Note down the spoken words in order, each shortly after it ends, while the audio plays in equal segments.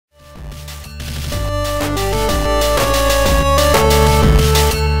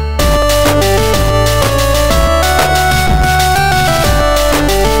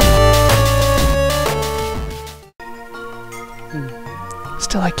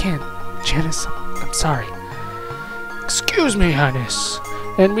can't. Janice, I'm sorry. Excuse me, Highness.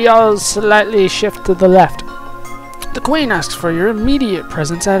 And we all slightly shift to the left. The Queen asks for your immediate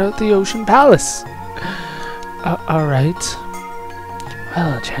presence at the Ocean Palace. Alright.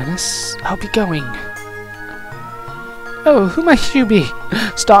 Well, Janice, I'll be going. Oh, who might you be?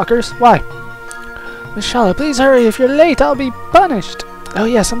 Stalkers? Why? Miss Shala, please hurry. If you're late, I'll be punished. Oh,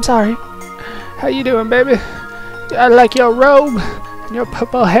 yes, I'm sorry. How you doing, baby? I like your robe and your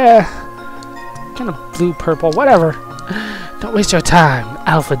purple hair. Kind of blue-purple, whatever. Don't waste your time.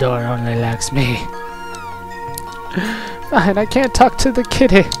 Alphador only likes me. Fine, I can't talk to the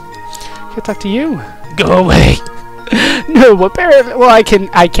kitty. Can't talk to you. Go away. No, apparently, well, I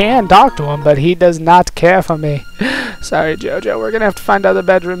can talk to him, but he does not care for me. Sorry, Jojo. We're gonna have to find other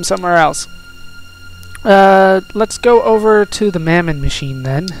bedroom somewhere else. Let's go over to the Mammon machine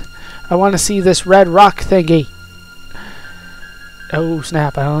then. I want to see this red rock thingy. Oh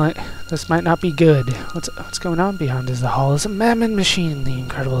snap! I don't like. This might not be good. What's going on behind us? The hall is a Mammon machine. The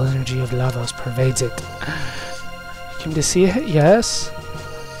incredible energy of Lavos pervades it. You came to see it? Yes.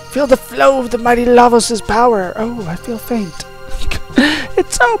 Feel the flow of the mighty Lavos' power. Oh, I feel faint.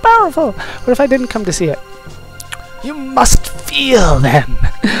 It's so powerful. What if I didn't come to see it? You must feel them.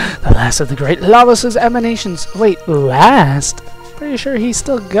 The last of the great Lavos' emanations. Wait, last? Pretty sure he's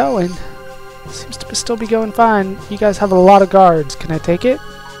still going. Seems to still be going fine. You guys have a lot of guards. Can I take it?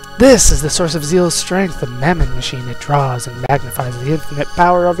 This is the source of Zeal's strength, the Mammon machine. It draws and magnifies the infinite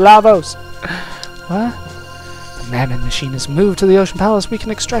power of Lavos. What? The Mammon machine is moved to the Ocean Palace. We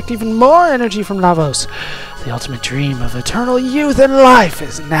can extract even more energy from Lavos. The ultimate dream of eternal youth and life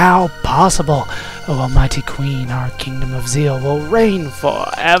is now possible. O Almighty Queen, our kingdom of Zeal will reign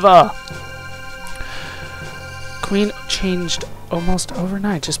forever. Queen changed almost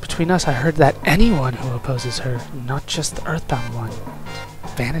overnight. Just between us, I heard that anyone who opposes her, not just the Earthbound one,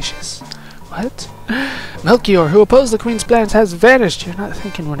 vanishes. What? Melchior, who opposed the Queen's plans, has vanished. You're not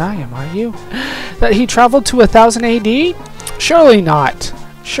thinking what I am, are you? That he traveled to 1000 AD? Surely not.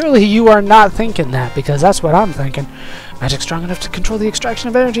 Surely you are not thinking that, because that's what I'm thinking. Magic strong enough to control the extraction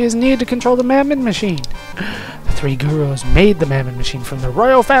of energy is needed to control the Mammon machine. The three gurus made the Mammon machine from the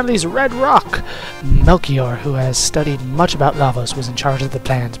royal family's red rock. Melchior, who has studied much about Lavos, was in charge of the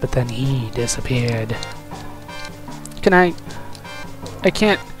plans, but then he disappeared. I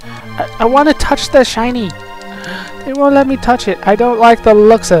can't. I want to touch the shiny. They won't let me touch it. I don't like the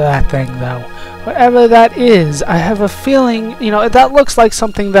looks of that thing, though. Whatever that is, I have a feeling, that looks like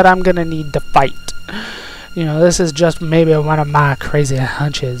something that I'm going to need to fight. This is just maybe one of my crazy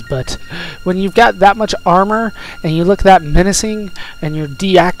hunches, but when you've got that much armor and you look that menacing and you're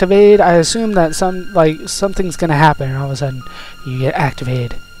deactivated, I assume that something's going to happen and all of a sudden you get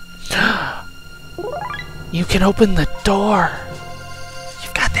activated. You can open the door.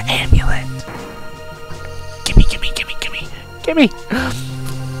 You've got the amulet. Gimme, gimme, gimme, gimme, gimme.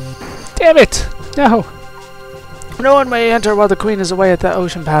 Damn it! No. No one may enter while the Queen is away at the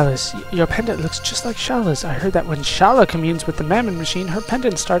Ocean Palace. Your pendant looks just like Shala's. I heard that when Shala communes with the Mammon machine, her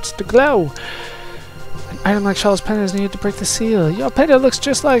pendant starts to glow. An item like Shala's pendant is needed to break the seal. Your pendant looks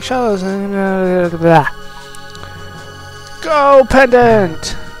just like Shala's. Go,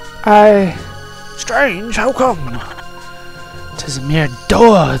 pendant! Strange, how come? 'Tis a mere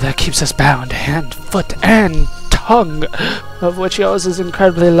door that keeps us bound, hand, foot, and tongue, of which yours is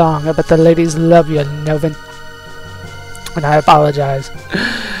incredibly long. I bet the ladies love you, Novin. And I apologize,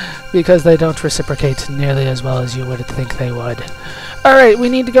 because they don't reciprocate nearly as well as you would think they would. Alright, we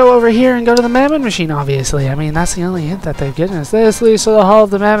need to go over here and go to the Mammon machine, obviously. I mean, that's the only hint that they've given us. This leads to the Hall of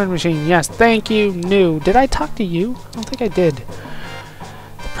the Mammon machine. Yes, thank you, New. Did I talk to you? I don't think I did.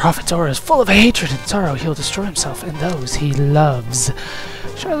 The Prophet's aura is full of hatred and sorrow. He'll destroy himself and those he loves.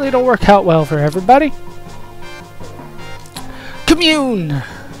 Surely it'll work out well for everybody. Commune!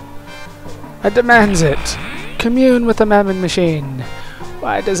 That demands it. Commune with the Mammon machine.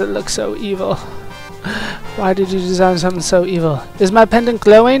 Why does it look so evil? Why did you design something so evil? Is my pendant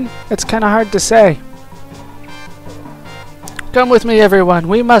glowing? It's kind of hard to say. Come with me, everyone.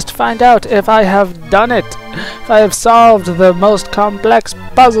 We must find out if I have done it. If I have solved the most complex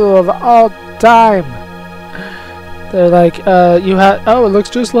puzzle of all time. They're like, you had. Oh, it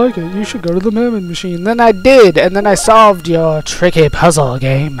looks just like it. You should go to the Mammon machine. Then I did, and then I solved your tricky puzzle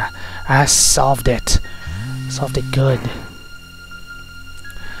game. I solved it. Solved it good.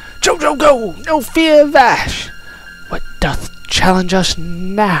 Jojo, go! No fear of Ash! What doth challenge us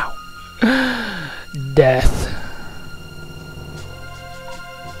now? Death.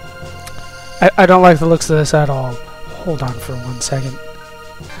 I don't like the looks of this at all. Hold on for 1 second.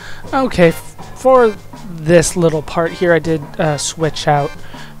 Okay, for this little part here, I did switch out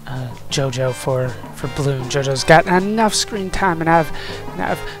JoJo for Bloom. JoJo's got enough screen time, and I've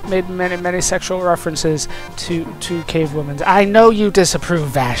made many sexual references to cave women. I know you disapprove,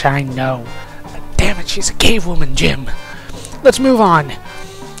 Vash. I know. But damn it, she's a cave woman, Jim. Let's move on.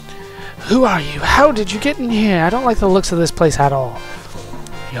 Who are you? How did you get in here? I don't like the looks of this place at all.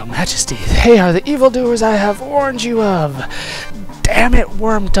 Your Majesty, they are the evildoers I have warned you of. Damn it,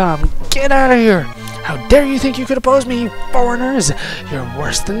 Wormtongue. Get out of here. How dare you think you could oppose me, you foreigners? You're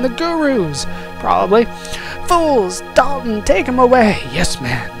worse than the gurus. Probably. Fools! Dalton, take him away. Yes,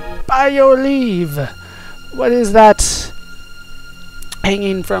 man. By your leave. What is that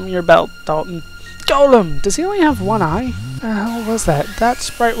hanging from your belt, Dalton? Golem! Does he only have one eye? What the hell was that? That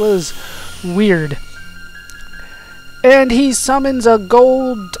sprite was weird. And he summons a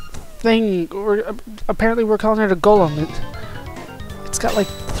gold thing. Apparently we're calling it a golem. It's got like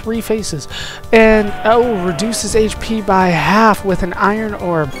 3 faces. And, reduces HP by half with an iron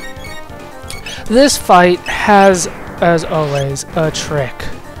orb. This fight has, as always, a trick.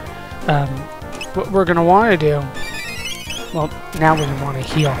 What we're going to want to do... Well, now we're going to want to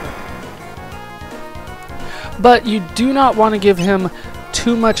heal. But you do not want to give him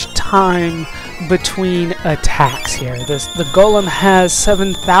too much time between attacks here. The golem has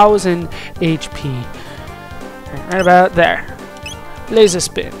 7,000 HP. Right about there. Laser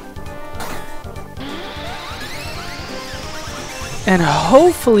spin. And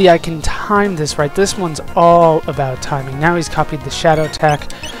hopefully I can time this right. This one's all about timing. Now he's copied the shadow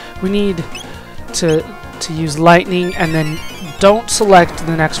attack. We need to use lightning, and then don't select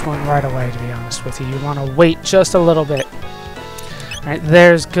the next one right away, to be honest with you. You want to wait just a little bit. Alright,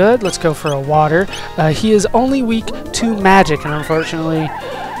 there's good. Let's go for a water. He is only weak to magic, and unfortunately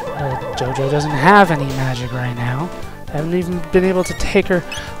JoJo doesn't have any magic right now. I haven't even been able to take her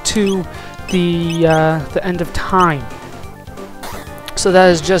to the end of time. So that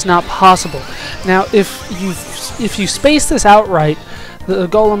is just not possible. Now, if you space this out right, the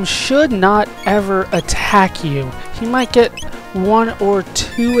golem should not ever attack you. He might get 1 or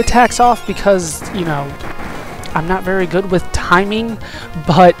 2 attacks off because, you know, I'm not very good with timing,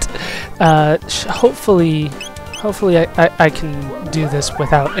 but hopefully I can do this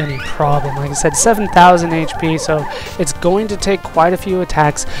without any problem. Like I said, 7,000 HP, so it's going to take quite a few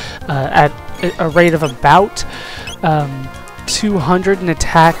attacks at a rate of about 200 an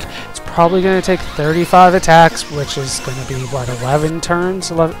attack. It's probably going to take 35 attacks, which is going to be, what, 12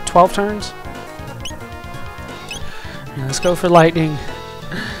 turns? Yeah, let's go for lightning.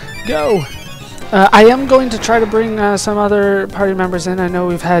 Go! I am going to try to bring some other party members in. I know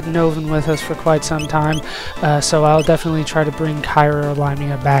we've had Novan with us for quite some time, so I'll definitely try to bring Kyra or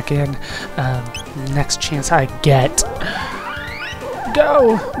Limea back in next chance I get.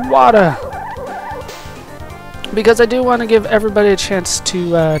 Go! Water! Because I do want to give everybody a chance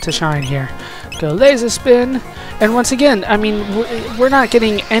to shine here. Go laser spin! And once again, I mean, we're not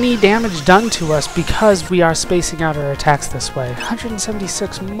getting any damage done to us because we are spacing out our attacks this way.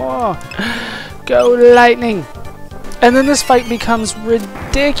 176 more! Go lightning! And then this fight becomes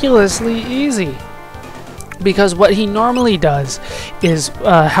ridiculously easy. Because what he normally does is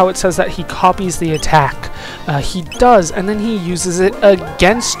how it says that he copies the attack. He does, and then he uses it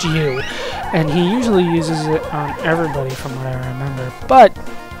against you. And he usually uses it on everybody from what I remember. But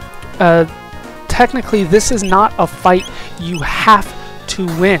technically this is not a fight you have to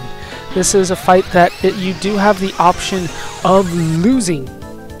win. This is a fight that you do have the option of losing.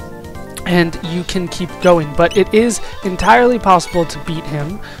 And you can keep going, but it is entirely possible to beat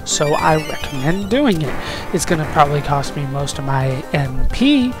him, so I recommend doing it. It's going to probably cost me most of my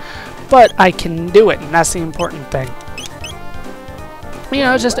MP, but I can do it, and that's the important thing. You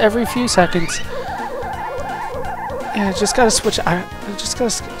know, just every few seconds. Yeah, just gotta switch. I just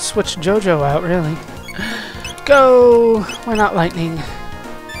gotta switch JoJo out, really. Go! Why not lightning?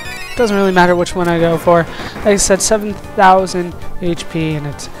 Doesn't really matter which one I go for. Like I said, 7,000 HP, and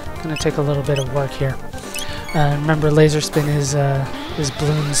it's gonna take a little bit of work here. Remember, laser spin is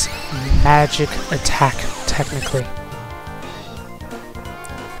Bloom's magic attack, technically.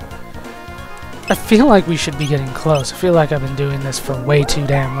 I feel like we should be getting close. I feel like I've been doing this for way too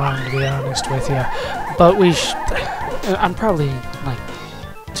damn long, to be honest with you. But I'm probably like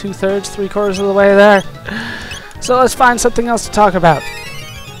 2/3, 3/4 of the way there. So let's find something else to talk about.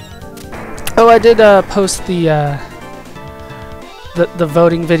 Oh, I did post the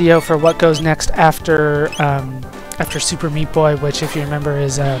voting video for what goes next after Super Meat Boy, which, if you remember,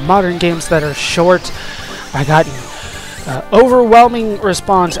 is modern games that are short. I got overwhelming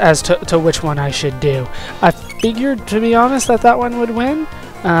response as to which one I should do. I figured, to be honest, that one would win.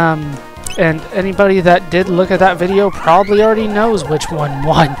 And and anybody that did look at that video probably already knows which one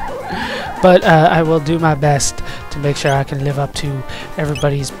won. But I will do my best to make sure I can live up to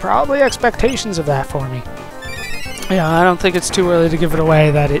everybody's probably expectations of that for me. Yeah, I don't think it's too early to give it away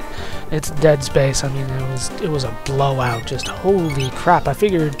that it's Dead Space. I mean, it was a blowout. Just holy crap! I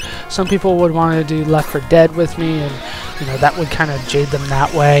figured some people would want to do Left 4 Dead with me, and you know that would kind of jade them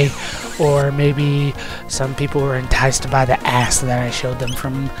that way, or maybe some people were enticed by the ass that I showed them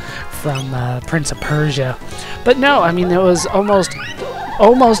from Prince of Persia. But no, I mean it was almost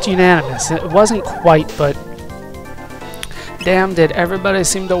unanimous. It wasn't quite, but damn, did everybody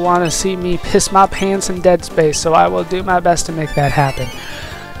seem to want to see me piss my pants in Dead Space, so I will do my best to make that happen.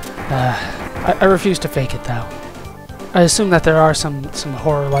 I refuse to fake it, though. I assume that there are some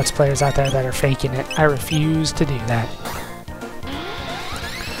horror Let's Players out there that are faking it. I refuse to do that.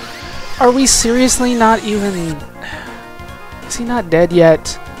 Are we seriously not even... Is he not dead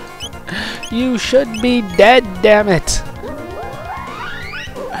yet? You should be dead, damn it!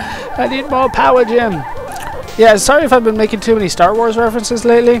 I need more power, Jim! Yeah, sorry if I've been making too many Star Wars references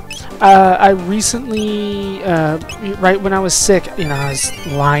lately. I recently, right when I was sick, you know, I was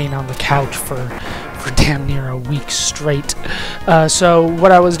lying on the couch for damn near a week straight. So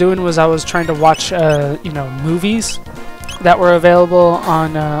what I was doing was I was trying to watch, you know, movies that were available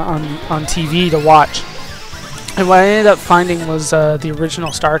on TV to watch. And what I ended up finding was the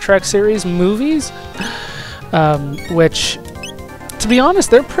original Star Trek series movies, which, to be honest,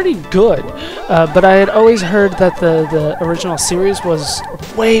 they're pretty good. But I had always heard that the original series was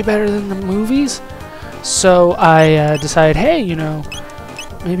way better than the movies. So I decided, hey, you know,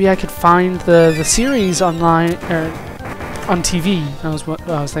 maybe I could find the series online or on TV. That was what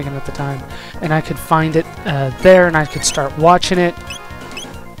I was thinking at the time, and I could find it there, and I could start watching it.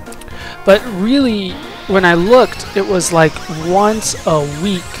 But really, when I looked, it was like once a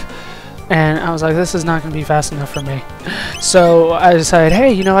week. And I was like, this is not going to be fast enough for me. So I decided,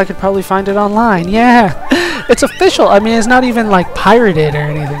 hey, you know, I could probably find it online. Yeah, it's official. I mean, it's not even like pirated or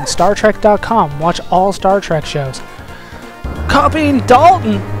anything. StarTrek.com. Watch all Star Trek shows. Copying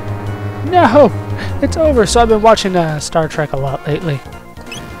Dalton? No, it's over. So I've been watching Star Trek a lot lately.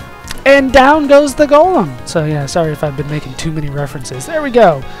 And down goes the golem. So yeah, sorry if I've been making too many references. There we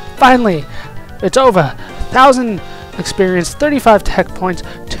go. Finally, it's over. 1,000 experience, 35 tech points,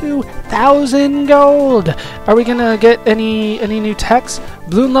 2,000 gold. Are we gonna get any new techs?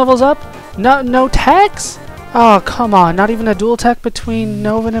 Bloon levels up? No techs? Oh, come on, not even a dual tech between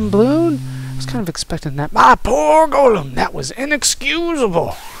Novan and Bloon? I was kind of expecting that. My poor golem, that was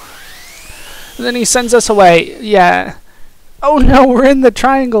inexcusable. And then he sends us away. Yeah. Oh no, we're in the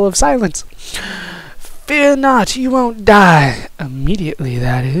Triangle of Silence. Fear not, you won't die. Immediately,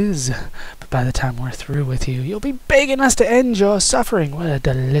 that is. By the time we're through with you, you'll be begging us to end your suffering. What a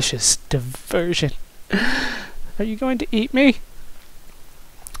delicious diversion. Are you going to eat me?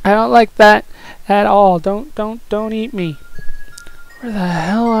 I don't like that at all. Don't eat me. Where the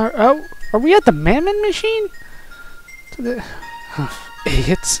hell are we at the Mammon Machine?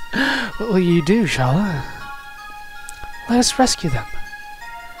 Idiots. What will you do, Shala? Let us rescue them.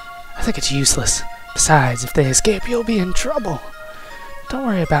 I think it's useless. Besides, if they escape, you'll be in trouble. Don't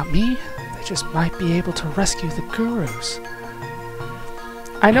worry about me. They just might be able to rescue the gurus.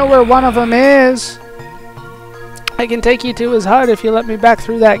 I know where one of them is. I can take you to his hut if you let me back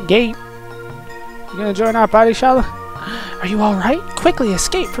through that gate. You gonna join our party, Shala? Are you alright? Quickly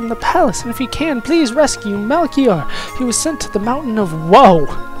escape from the palace, and if you can, please rescue Melchior. He was sent to the Mountain of Woe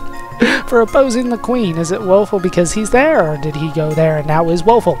for opposing the Queen. Is it woeful because he's there, or did he go there and now is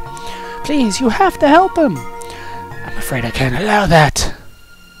woeful? Please, you have to help him. I'm afraid I can't allow that.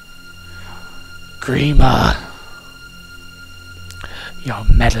 Grima, your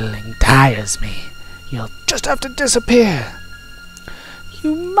meddling tires me. You'll just have to disappear.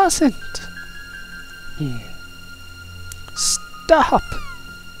 You mustn't. Stop.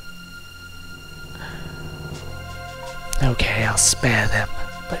 Okay, I'll spare them.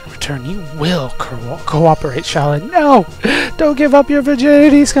 But in return, you will cooperate, Shala. No! Don't give up your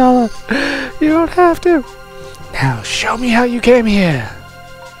virginity, Shala. You don't have to. Now, show me how you came here.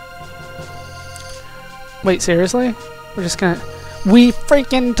 Wait, seriously? We're just gonna... We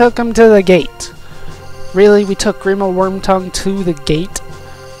freaking took him to the gate. Really? We took Grima Wormtongue to the gate?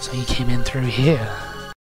 So he came in through here.